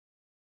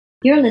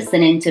You're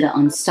listening to the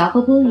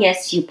Unstoppable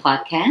Yes You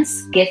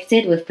podcast,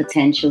 Gifted with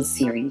Potential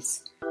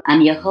series.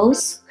 I'm your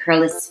host,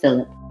 Curlis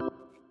Phillip.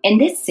 In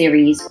this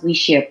series, we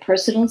share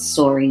personal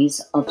stories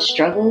of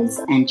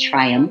struggles and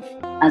triumph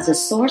as a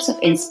source of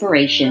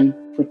inspiration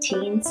for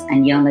teens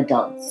and young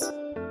adults.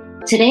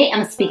 Today,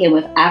 I'm speaking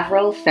with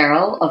Avril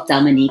Farrell of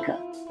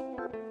Dominica.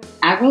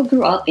 Avril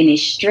grew up in a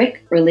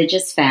strict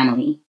religious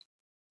family.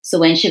 So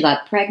when she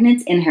got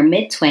pregnant in her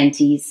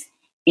mid-20s,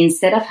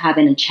 instead of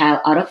having a child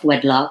out of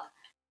wedlock,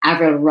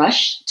 Avril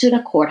rushed to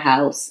the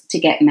courthouse to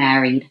get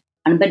married,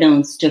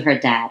 unbeknownst to her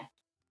dad.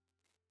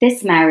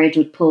 This marriage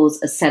would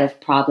pose a set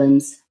of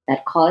problems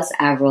that caused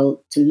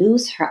Avril to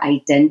lose her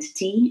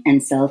identity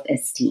and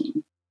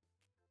self-esteem.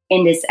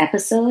 In this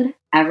episode,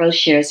 Avril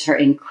shares her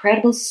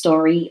incredible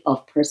story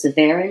of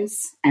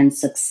perseverance and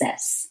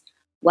success.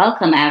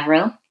 Welcome,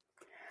 Avril.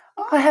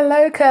 Oh,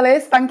 hello,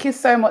 Curlis. Thank you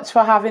so much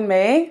for having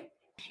me.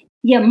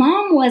 Your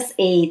mom was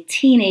a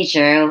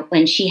teenager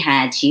when she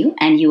had you,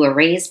 and you were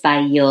raised by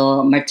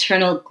your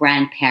maternal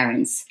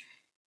grandparents.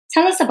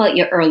 Tell us about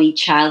your early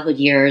childhood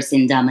years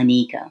in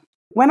Dominica.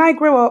 When I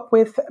grew up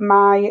with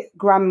my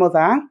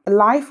grandmother,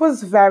 life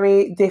was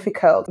very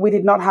difficult. We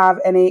did not have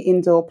any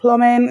indoor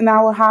plumbing in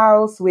our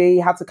house. We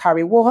had to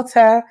carry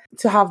water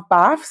to have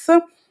baths.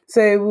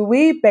 So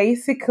we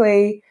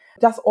basically,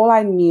 that's all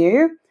I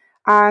knew.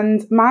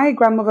 And my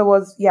grandmother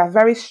was,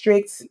 very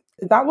strict.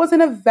 That was in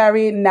a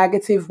very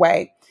negative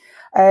way,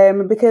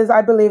 because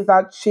I believe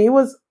that she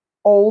was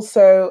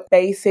also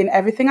basing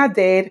everything I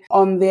did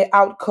on the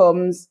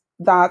outcomes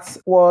that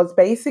was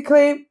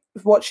basically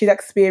what she'd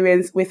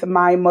experienced with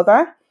my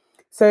mother.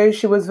 So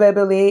she was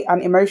verbally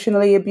and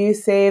emotionally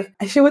abusive.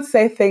 She would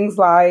say things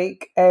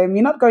like, you're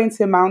not going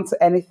to amount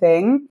to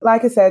anything.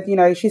 Like I said,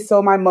 she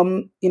saw my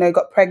mum,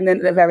 got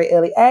pregnant at a very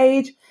early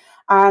age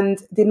and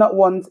did not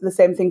want the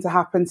same thing to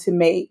happen to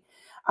me.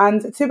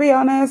 And to be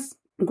honest,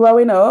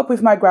 growing up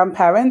with my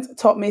grandparents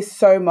taught me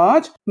so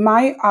much.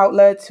 My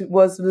outlet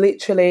was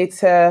literally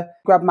to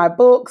grab my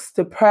books,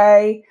 to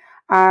pray,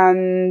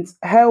 and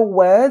her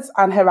words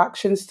and her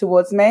actions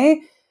towards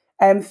me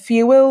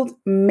fueled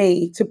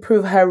me to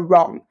prove her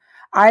wrong.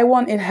 I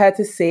wanted her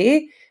to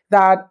see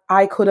that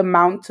I could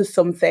amount to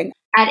something.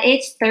 At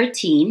age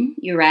 13,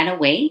 you ran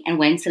away and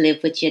went to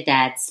live with your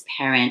dad's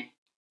parent.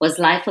 Was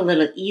life a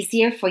little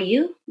easier for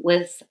you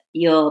with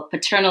your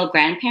paternal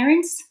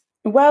grandparents?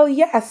 Well,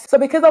 yes. So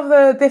because of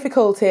the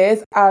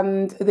difficulties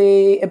and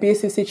the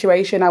abusive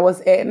situation I was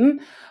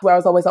in, where I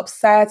was always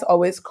upset,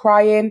 always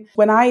crying,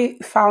 when I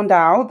found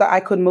out that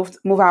I could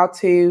move out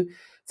to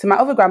my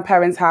other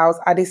grandparents' house,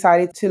 I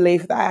decided to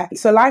live there.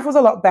 So life was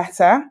a lot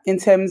better in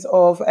terms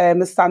of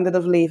the standard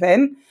of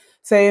living.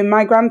 So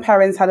my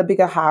grandparents had a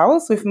bigger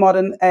house with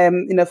modern,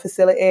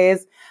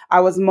 facilities. I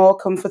was more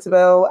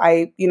comfortable.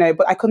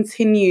 But I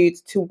continued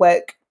to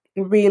work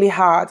really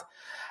hard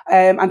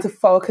and to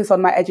focus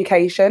on my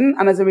education.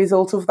 And as a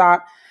result of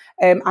that,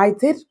 I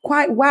did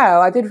quite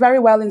well. I did very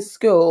well in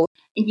school.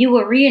 You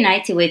were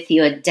reunited with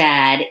your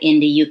dad in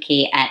the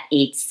UK at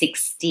age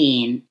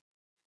 16.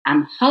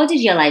 How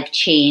did your life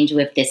change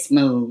with this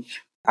move?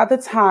 At the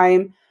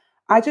time,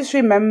 I just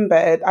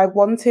remembered I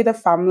wanted a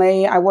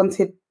family. I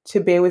wanted to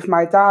be with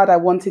my dad. I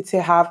wanted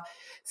to have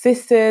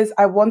sisters.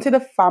 I wanted a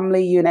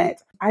family unit.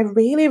 I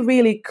really,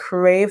 really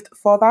craved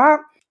for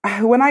that.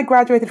 When I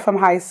graduated from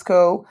high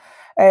school,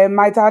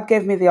 my dad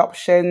gave me the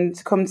option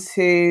to come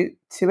to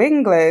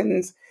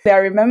England. I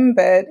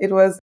remembered it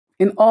was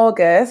in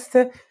August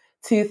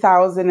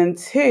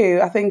 2002,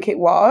 I think it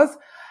was.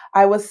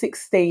 I was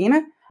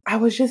 16. I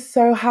was just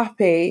so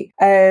happy.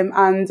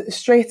 And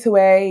straight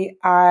away,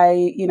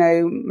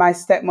 my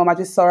stepmom, I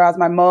just saw her as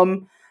my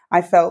mum.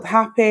 I felt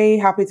happy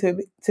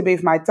to be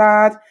with my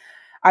dad.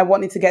 I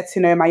wanted to get to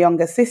know my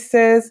younger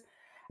sisters.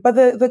 But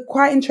the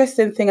quite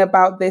interesting thing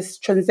about this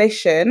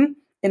transition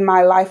in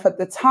my life at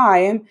the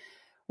time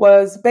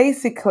was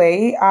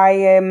basically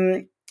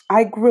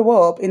I grew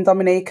up in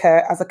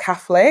Dominica as a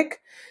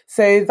Catholic.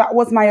 So that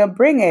was my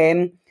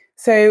upbringing.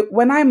 So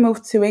when I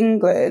moved to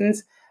England,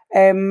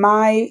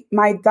 my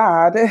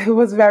dad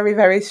was very,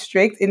 very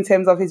strict in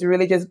terms of his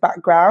religious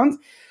background.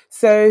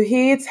 So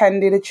he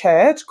attended a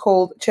church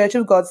called Church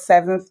of God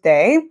Seventh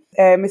Day.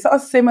 It's sort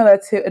of similar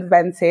to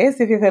Adventist,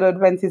 if you've heard of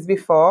Adventist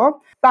before.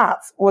 That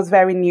was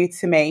very new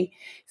to me.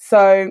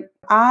 So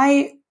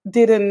I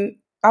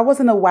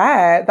wasn't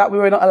aware that we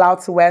were not allowed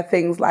to wear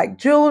things like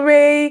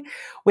jewelry.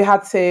 We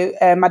had to,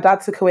 my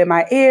dad took away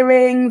my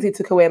earrings. He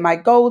took away my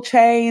gold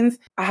chains.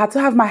 I had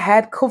to have my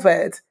head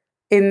covered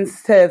in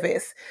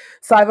service.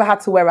 So I either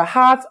had to wear a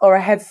hat or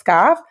a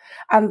headscarf.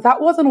 And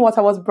that wasn't what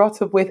I was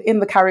brought up with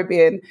in the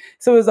Caribbean.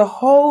 So it was a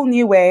whole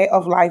new way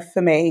of life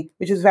for me,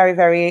 which was very,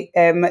 very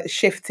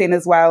shifting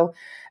as well.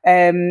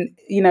 At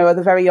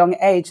a very young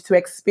age to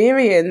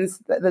experience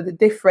the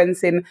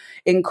difference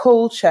in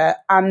culture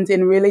and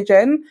in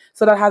religion.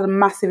 So that had a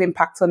massive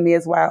impact on me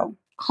as well.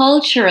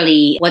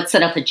 Culturally, what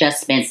sort of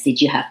adjustments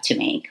did you have to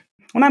make?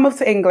 When I moved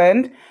to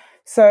England,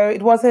 so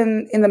it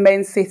wasn't in the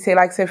main city,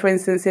 like, say, for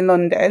instance, in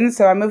London.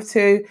 So I moved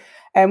to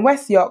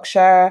West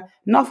Yorkshire,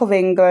 north of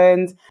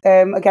England,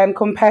 again,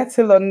 compared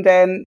to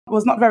London,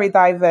 was not very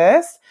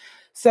diverse.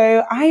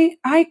 So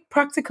I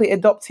practically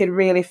adopted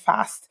really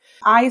fast.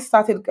 I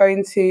started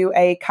going to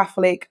a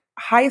Catholic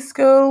high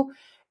school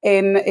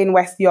in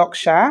West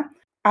Yorkshire.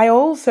 I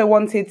also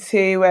wanted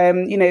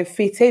to,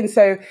 fit in.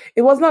 So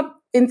it was not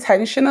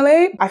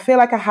intentionally. I feel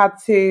like I had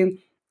to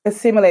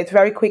assimilate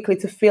very quickly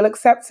to feel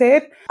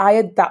accepted. I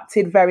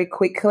adapted very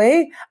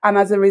quickly. And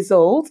as a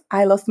result,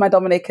 I lost my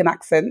Dominican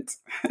accent.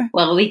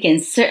 Well, we can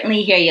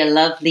certainly hear your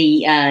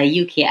lovely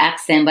UK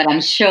accent, but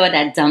I'm sure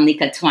that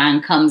Dominica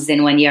twang comes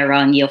in when you're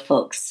around your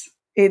folks.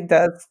 It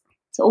does.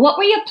 So what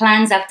were your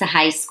plans after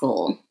high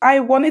school?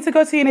 I wanted to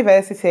go to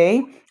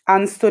university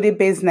and study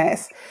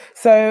business.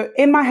 So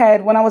in my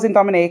head, when I was in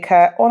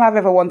Dominica, all I've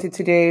ever wanted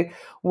to do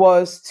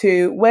was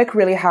to work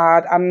really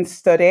hard and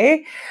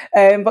study.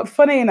 But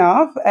funny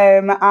enough,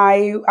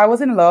 I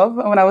was in love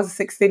when I was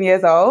 16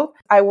 years old.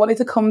 I wanted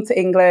to come to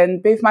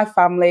England, be with my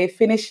family,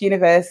 finish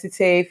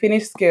university,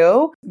 finish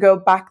school, go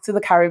back to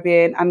the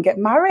Caribbean and get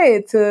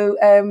married to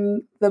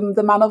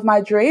the man of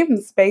my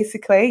dreams,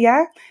 basically,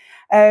 yeah.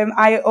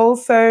 I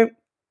also...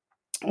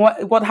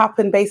 What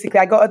happened basically,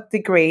 I got a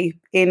degree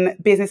in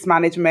business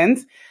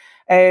management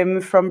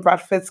from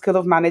Bradford School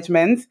of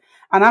Management.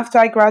 And after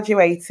I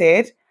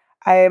graduated,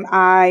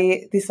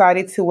 I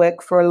decided to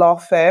work for a law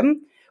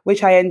firm,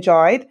 which I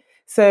enjoyed.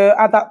 So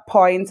at that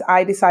point,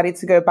 I decided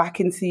to go back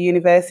into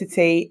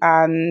university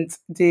and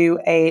do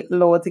a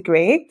law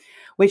degree,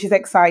 which is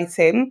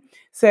exciting.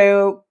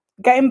 So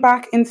getting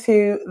back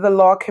into the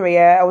law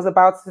career, I was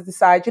about to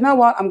decide, you know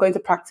what, I'm going to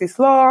practice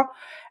law.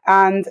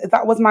 And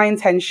that was my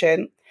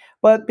intention.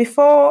 But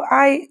before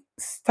I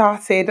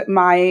started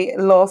my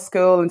law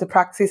school and to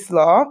practice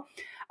law,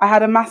 I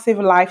had a massive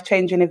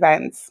life-changing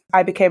event.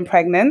 I became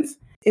pregnant.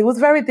 It was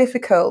very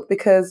difficult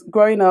because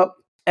growing up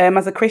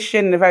as a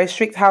Christian in a very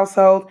strict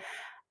household,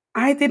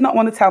 I did not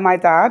want to tell my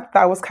dad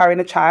that I was carrying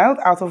a child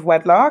out of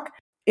wedlock.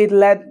 It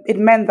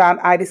meant that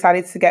I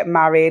decided to get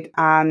married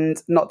and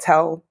not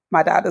tell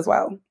my dad as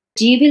well.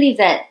 Do you believe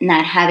that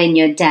not having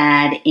your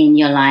dad in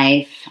your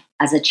life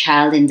as a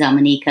child in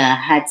Dominica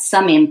had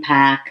some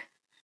impact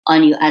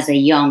on you as a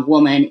young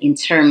woman in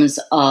terms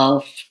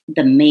of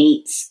the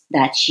mates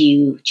that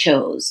you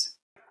chose?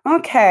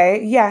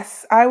 Okay,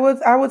 yes, I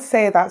would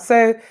say that.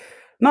 So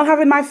not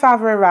having my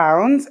father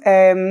around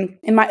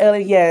in my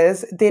early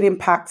years did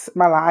impact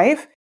my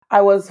life.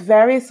 I was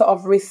very sort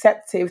of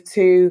receptive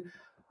to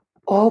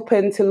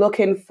open to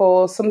looking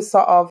for some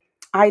sort of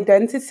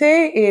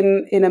identity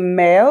in a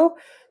male.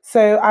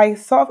 So I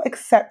sort of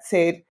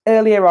accepted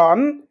earlier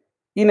on,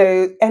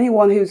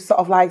 anyone who sort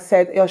of like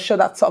said, show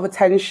that sort of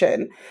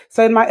attention.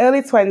 So in my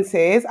early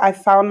 20s, I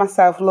found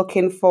myself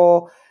looking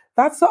for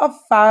that sort of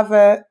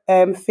father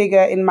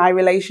figure in my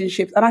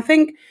relationships. And I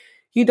think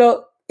you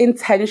don't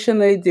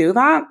intentionally do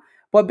that,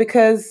 but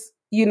because,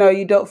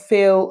 you don't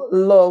feel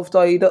loved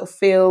or you don't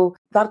feel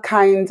that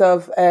kind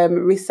of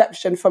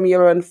reception from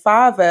your own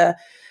father,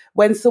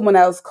 when someone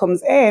else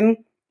comes in,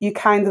 you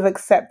kind of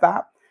accept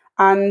that.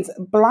 And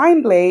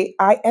blindly,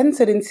 I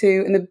entered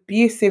into an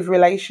abusive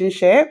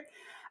relationship.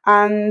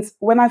 And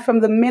from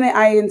the minute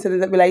I entered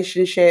the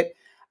relationship,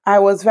 I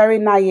was very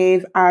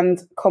naive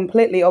and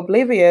completely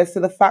oblivious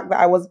to the fact that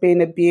I was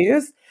being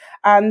abused.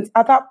 And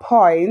at that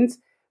point,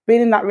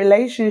 being in that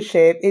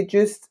relationship, it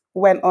just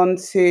went on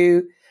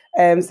to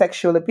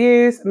sexual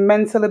abuse,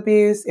 mental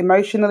abuse,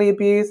 emotional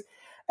abuse,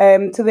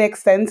 to the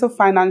extent of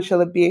financial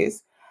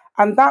abuse.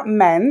 And that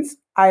meant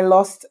I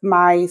lost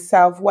my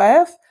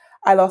self-worth,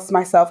 I lost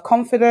my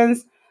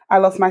self-confidence, I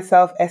lost my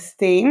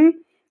self-esteem.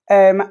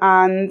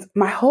 And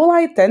my whole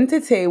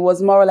identity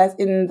was more or less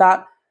in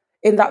that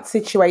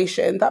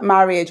situation, that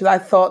marriage, that I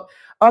thought,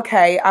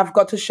 okay, I've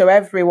got to show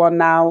everyone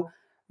now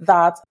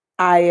that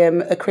I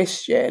am a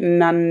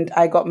Christian and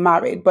I got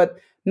married. But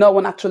no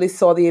one actually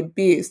saw the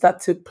abuse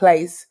that took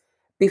place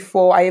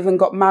before I even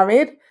got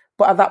married.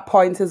 But at that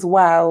point as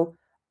well,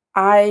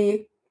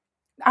 I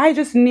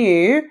just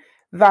knew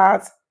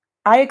that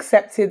I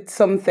accepted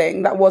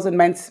something that wasn't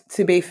meant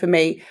to be for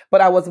me,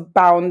 but I was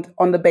bound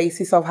on the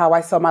basis of how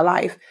I saw my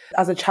life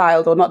as a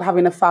child or not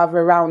having a father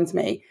around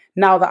me.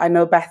 Now that I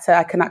know better,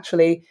 I can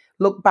actually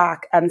look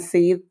back and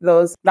see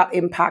that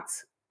impact.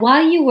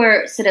 While you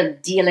were sort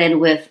of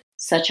dealing with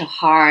such a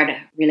hard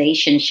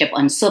relationship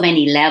on so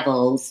many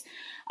levels,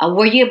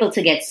 were you able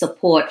to get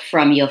support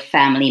from your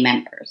family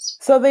members?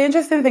 So the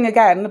interesting thing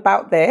again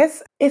about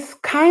this, it's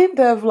kind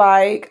of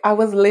like I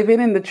was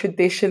living in the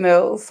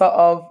traditional sort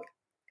of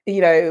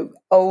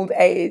old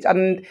age,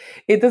 and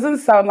it doesn't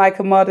sound like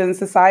a modern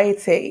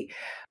society.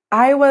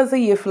 I was a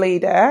youth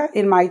leader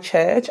in my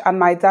church, and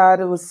my dad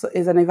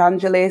is an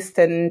evangelist,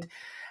 and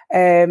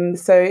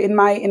so in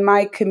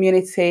my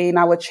community, in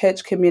our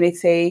church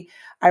community,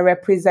 I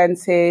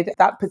represented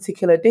that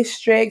particular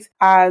district.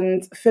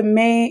 And for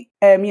me,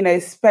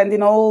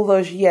 spending all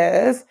those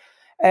years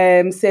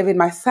saving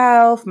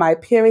myself, my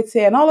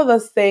purity, and all of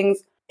those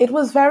things, it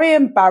was very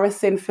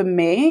embarrassing for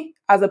me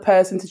as a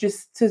person to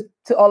just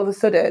to all of a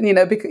sudden,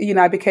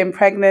 I became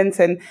pregnant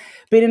and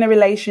been in a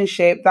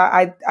relationship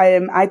that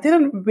I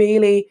didn't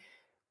really.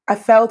 I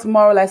felt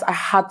more or less I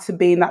had to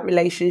be in that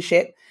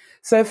relationship.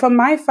 So from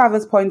my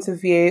father's point of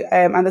view,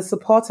 and the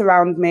support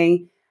around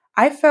me,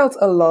 I felt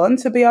alone,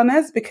 to be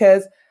honest,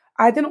 because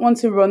I didn't want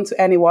to run to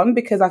anyone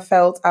because I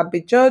felt I'd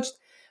be judged.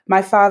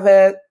 My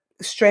father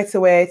straight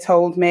away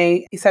told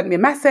me, he sent me a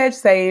message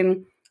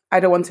saying, I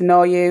don't want to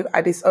know you.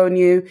 I disown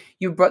you.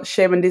 You brought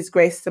shame and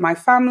disgrace to my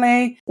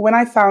family. When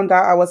I found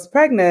out I was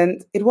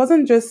pregnant, it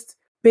wasn't just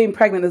being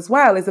pregnant as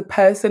well as a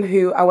person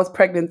who I was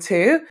pregnant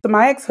to. So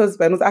my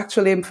ex-husband was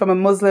actually from a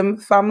Muslim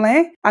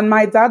family, and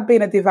my dad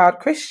being a devout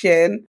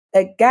Christian,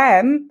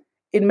 again,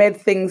 it made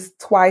things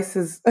twice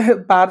as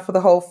bad for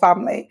the whole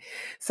family.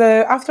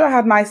 So after I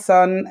had my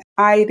son,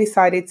 I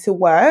decided to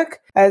work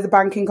as a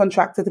banking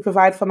contractor to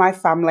provide for my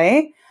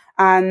family.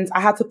 And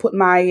I had to put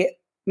my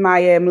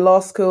law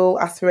school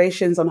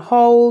aspirations on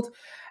hold.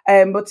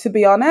 But to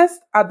be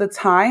honest, at the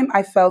time,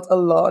 I felt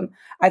alone.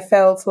 I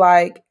felt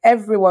like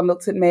everyone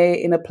looked at me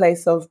in a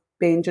place of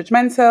being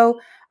judgmental,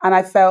 and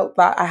I felt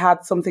that I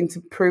had something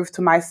to prove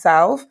to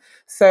myself.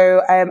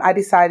 So I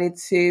decided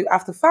to,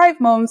 after 5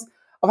 months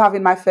of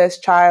having my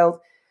first child,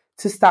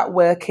 to start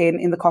working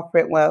in the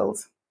corporate world.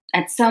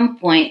 At some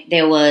point,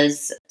 there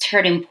was a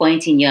turning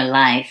point in your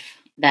life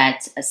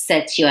that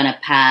set you on a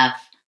path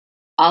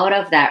out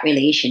of that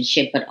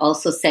relationship, but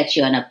also set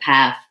you on a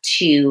path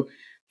to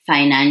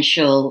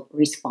financial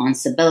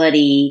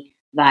responsibility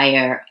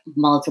via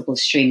multiple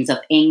streams of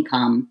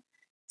income.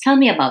 Tell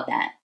me about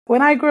that.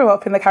 When I grew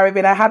up in the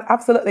Caribbean, I had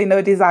absolutely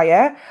no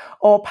desire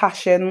or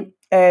passion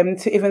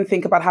to even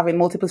think about having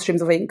multiple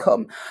streams of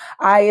income.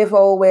 I have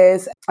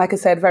always, like I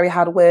said, very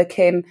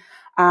hardworking,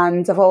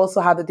 and I've also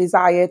had the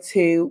desire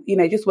to,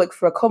 just work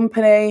for a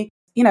company,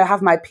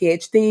 have my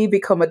PhD,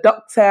 become a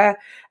doctor,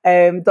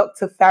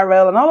 Dr.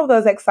 Farrell, and all of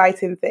those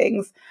exciting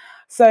things.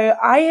 So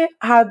I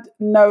had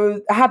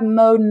no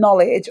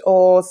knowledge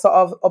or sort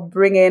of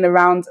upbringing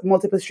around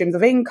multiple streams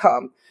of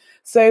income.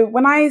 So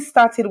when I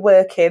started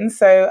working,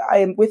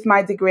 with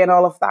my degree and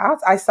all of that,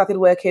 I started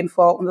working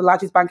for one of the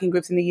largest banking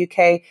groups in the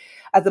UK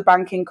as a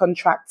banking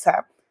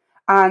contractor.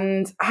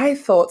 And I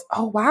thought,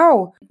 oh,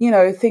 wow,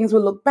 things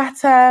will look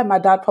better. My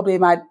dad probably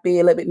might be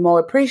a little bit more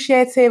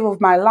appreciative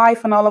of my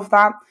life and all of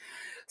that.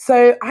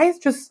 So I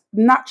just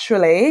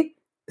naturally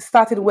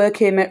started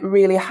working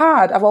really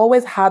hard. I've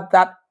always had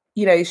that,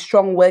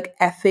 strong work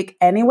ethic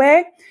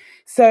anyway.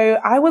 So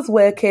I was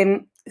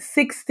working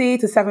 60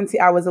 to 70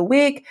 hours a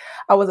week.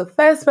 I was the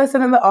first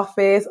person in the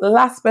office,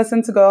 last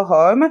person to go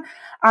home.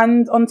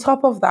 And on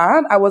top of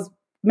that, I was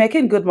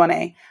making good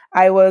money.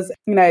 I was,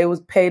 it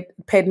was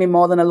paid me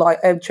more than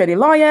a trainee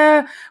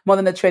lawyer, more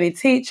than a trainee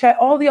teacher,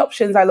 all the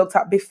options I looked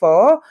at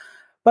before.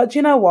 But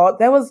you know what?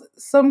 There was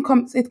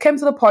it came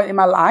to the point in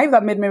my life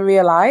that made me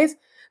realize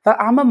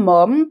that I'm a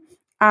mum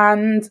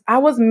and I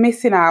was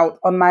missing out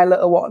on my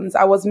little ones.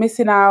 I was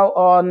missing out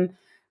on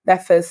their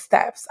first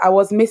steps. I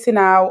was missing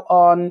out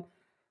on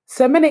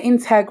so many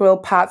integral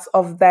parts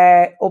of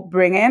their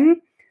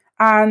upbringing.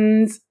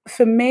 And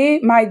for me,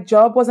 my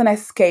job was an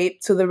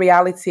escape to the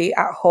reality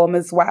at home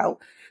as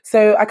well.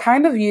 So I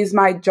kind of used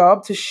my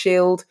job to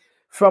shield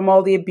from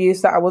all the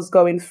abuse that I was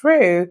going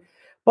through.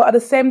 But at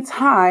the same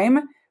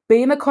time,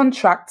 being a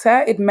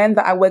contractor, it meant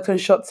that I worked on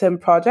short-term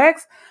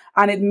projects,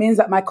 and it means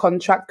that my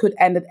contract could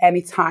end at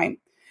any time.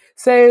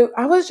 So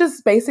I was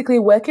just basically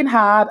working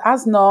hard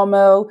as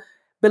normal,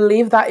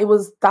 believe that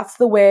that's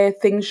the way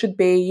things should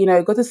be,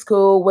 go to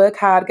school, work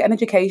hard, get an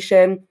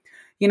education,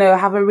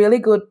 have a really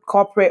good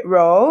corporate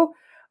role,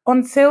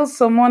 until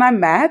someone I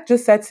met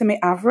just said to me,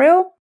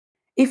 Avril,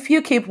 if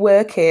you keep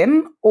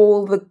working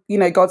all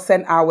the, God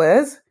sent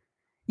hours,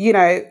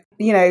 where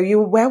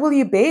will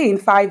you be in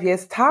 5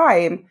 years'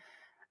 time?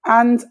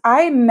 And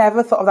I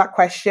never thought of that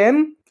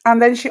question.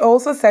 And then she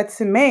also said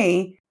to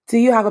me, do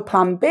you have a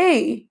plan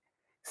B?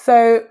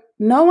 So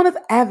no one has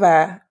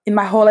ever in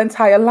my whole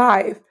entire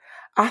life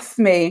asked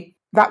me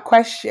that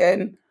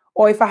question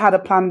or if I had a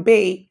plan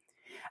B.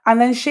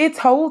 And then she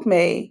told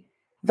me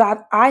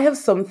that I have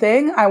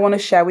something I want to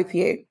share with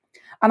you.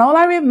 And all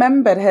I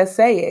remembered her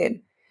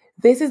saying,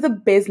 this is the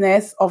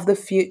business of the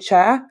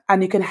future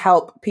and you can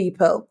help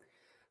people.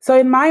 So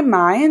in my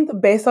mind,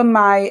 based on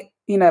my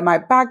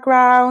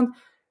background,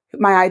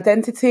 my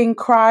identity in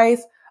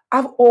Christ,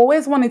 I've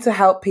always wanted to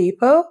help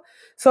people.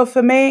 So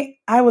for me,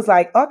 I was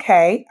like,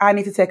 okay, I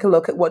need to take a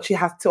look at what she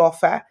has to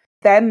offer.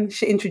 Then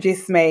she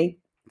introduced me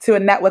to a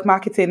network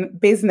marketing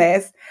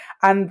business,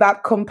 and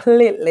that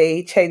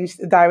completely changed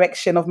the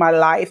direction of my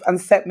life and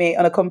set me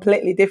on a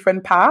completely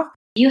different path.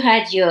 You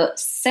had your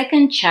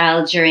second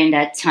child during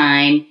that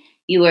time.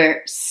 You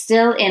were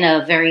still in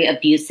a very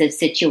abusive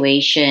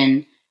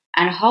situation.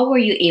 And how were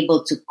you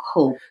able to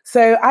cope?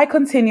 So I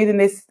continued in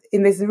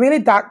this really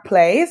dark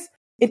place.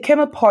 It came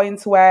a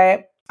point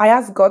where I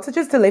asked God to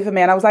just deliver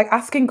me, and I was like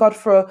asking God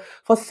for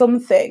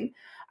something.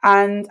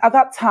 And at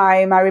that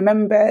time, I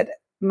remembered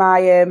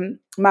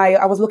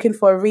I was looking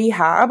for a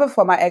rehab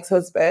for my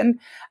ex-husband,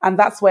 and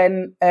that's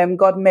when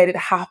God made it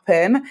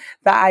happen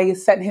that I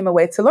sent him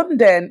away to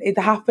London. It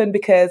happened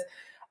because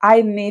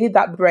I needed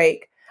that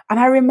break. And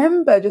I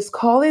remember just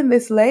calling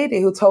this lady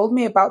who told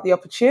me about the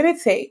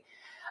opportunity.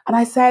 And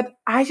I said,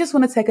 I just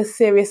want to take a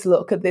serious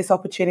look at this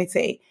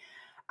opportunity.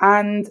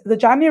 And the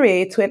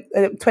January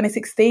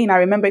 2016, I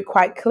remember it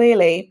quite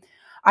clearly,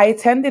 I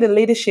attended a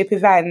leadership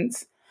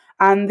event,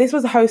 and this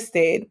was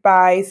hosted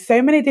by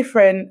so many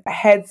different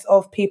heads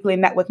of people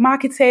in network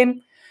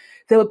marketing.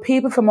 There were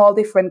people from all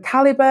different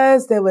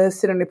calibers. There were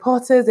student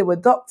reporters, there were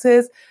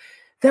doctors,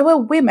 there were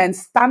women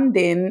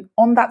standing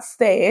on that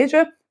stage,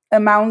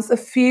 amounts a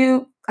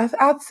few,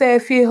 I'd say a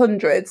few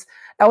hundreds.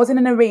 I was in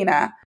an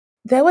arena.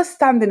 They were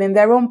standing in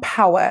their own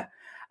power,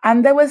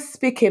 and they were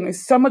speaking with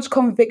so much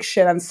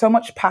conviction and so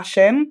much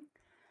passion.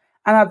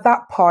 And at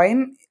that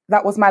point,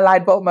 that was my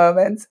light bulb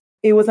moment.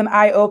 It was an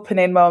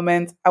eye-opening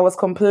moment. I was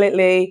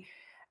completely,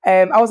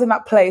 I was in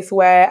that place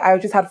where I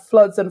just had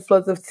floods and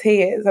floods of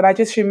tears. And I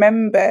just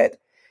remembered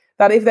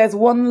that if there's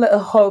one little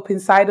hope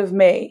inside of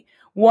me,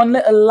 one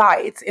little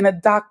light in a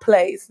dark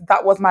place,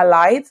 that was my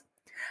light.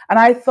 And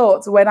I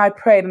thought when I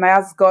prayed and I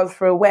asked God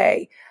for a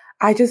way,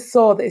 I just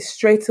saw this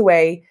straight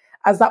away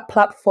as that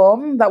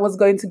platform that was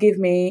going to give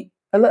me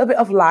a little bit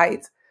of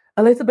light,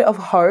 a little bit of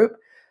hope,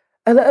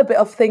 a little bit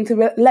of thing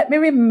to let me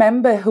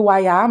remember who I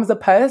am as a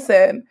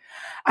person.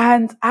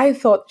 And I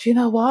thought, do you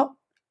know what?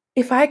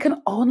 If I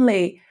can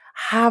only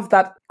have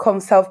that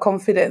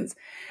self-confidence,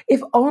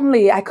 if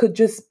only I could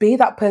just be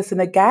that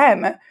person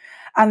again.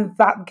 And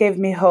that gave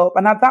me hope.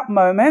 And at that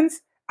moment,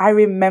 I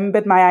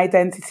remembered my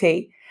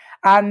identity.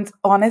 And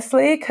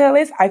honestly,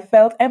 Curlis, I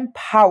felt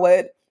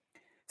empowered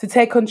to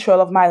take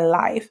control of my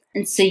life.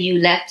 And so you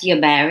left your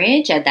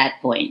marriage at that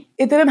point?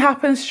 It didn't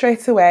happen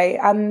straight away.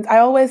 And I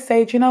always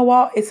say, do you know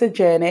what? It's a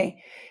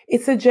journey.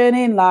 It's a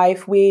journey in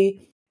life.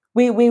 We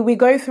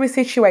go through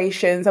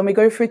situations and we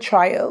go through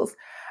trials.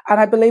 And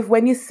I believe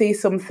when you see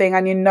something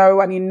and you know,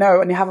 and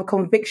you have a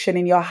conviction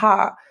in your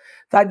heart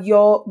that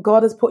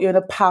God has put you on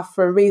a path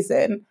for a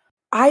reason,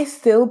 I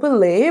still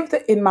believed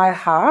in my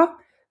heart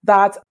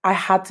that I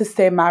had to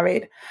stay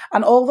married.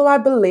 And although I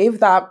believe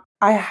that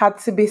I had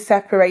to be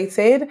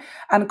separated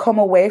and come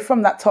away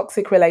from that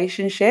toxic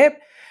relationship,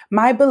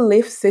 my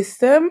belief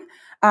system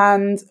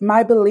and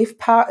my belief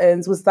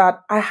patterns was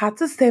that I had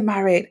to stay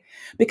married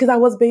because I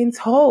was being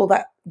told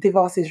that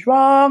divorce is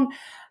wrong.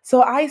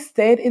 So I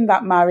stayed in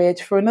that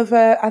marriage for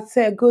another, I'd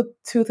say a good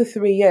 2 to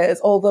 3 years,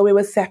 although we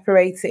were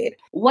separated.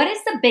 What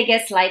is the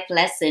biggest life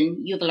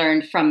lesson you've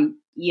learned from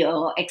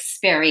your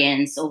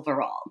experience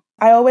overall?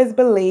 I always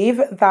believe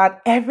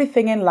that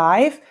everything in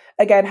life,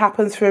 again,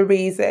 happens for a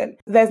reason.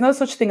 There's no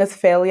such thing as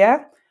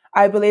failure.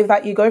 I believe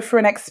that you go through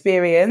an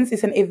experience,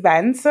 it's an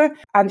event,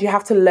 and you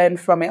have to learn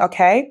from it,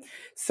 okay?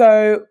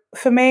 So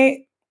for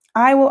me,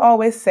 I will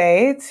always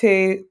say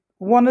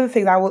one of the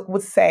things I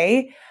would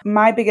say,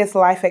 my biggest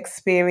life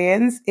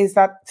experience is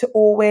that to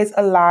always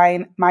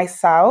align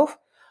myself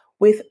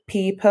with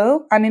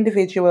people and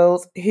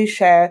individuals who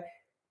share,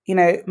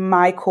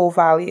 my core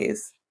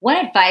values.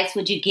 What advice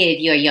would you give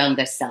your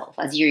younger self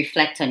as you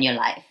reflect on your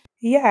life?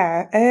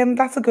 Yeah,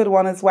 that's a good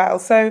one as well.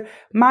 So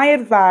my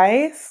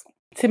advice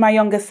to my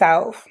younger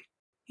self,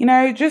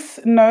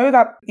 just know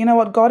that,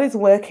 God is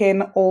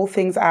working all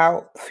things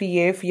out for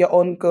you, for your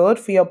own good,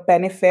 for your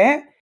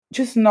benefit.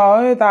 Just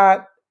know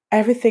that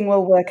everything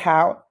will work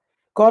out.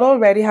 God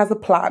already has a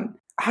plan.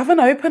 Have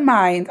an open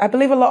mind. I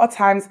believe a lot of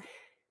times,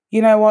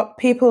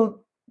 people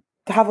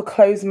have a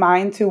closed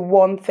mind to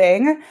one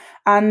thing.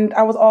 And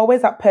I was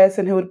always that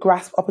person who would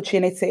grasp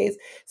opportunities.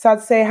 So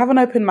I'd say have an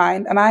open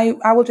mind. And I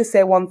will just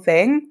say one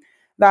thing,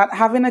 that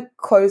having a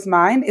closed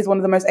mind is one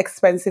of the most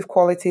expensive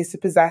qualities to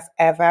possess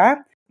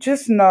ever.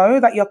 Just know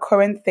that your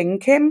current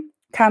thinking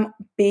can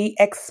be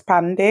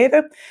expanded.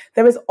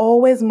 There is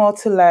always more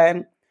to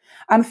learn.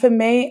 And for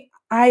me,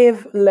 I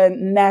have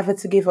learned never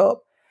to give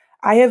up.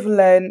 I have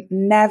learned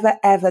never,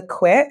 ever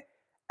quit,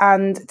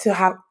 and to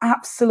have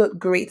absolute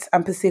grit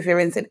and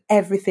perseverance in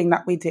everything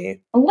that we do.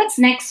 What's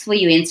next for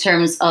you in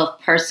terms of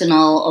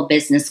personal or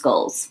business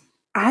goals?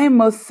 I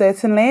most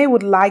certainly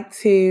would like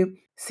to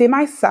see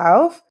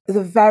myself as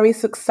a very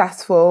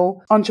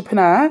successful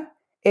entrepreneur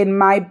in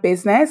my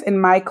business, in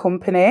my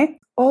company.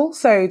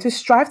 Also, to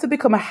strive to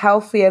become a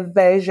healthier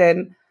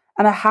version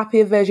and a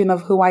happier version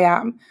of who I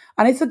am.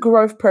 And it's a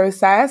growth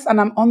process, and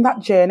I'm on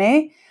that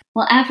journey.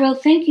 Well, Avril,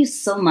 thank you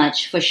so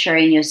much for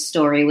sharing your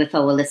story with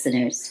our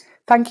listeners.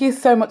 Thank you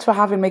so much for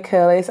having me,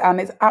 Curlis,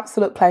 and it's an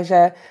absolute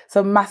pleasure.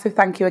 So massive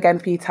thank you again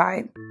for your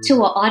time.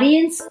 To our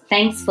audience,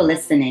 thanks for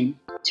listening.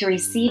 To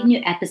receive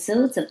new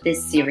episodes of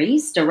this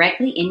series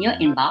directly in your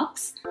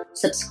inbox,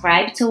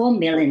 subscribe to our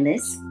mailing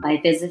list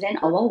by visiting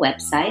our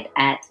website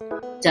at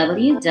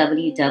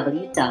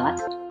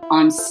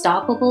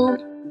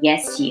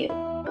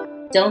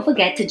www.unstoppableyesyou. Don't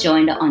forget to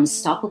join the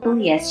Unstoppable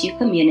Yes You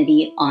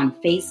community on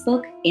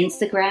Facebook,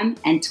 Instagram,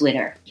 and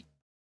Twitter.